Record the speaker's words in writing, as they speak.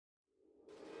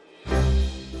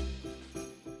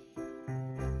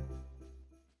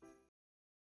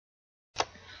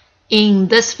In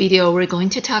this video, we're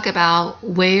going to talk about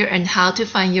where and how to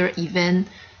find your event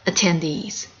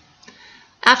attendees.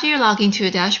 After you log into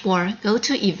your dashboard, go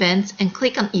to Events and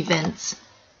click on Events.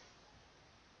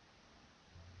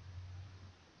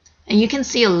 And you can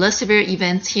see a list of your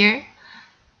events here.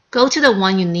 Go to the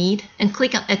one you need and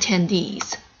click on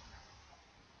Attendees.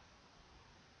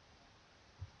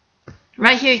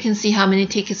 Right here you can see how many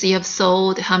tickets you have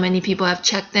sold, how many people have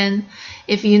checked in.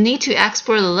 If you need to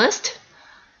export the list,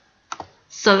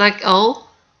 select All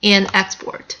and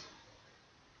export.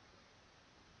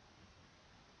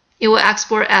 It will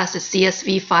export as a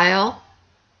CSV file.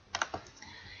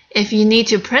 If you need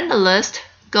to print the list,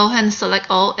 go ahead and select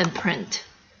All and print.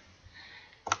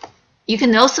 You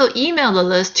can also email the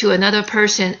list to another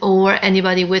person or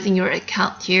anybody within your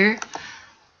account here.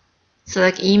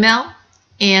 Select Email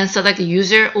and select the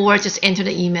user or just enter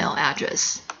the email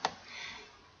address.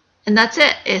 And that's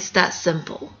it. It's that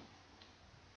simple.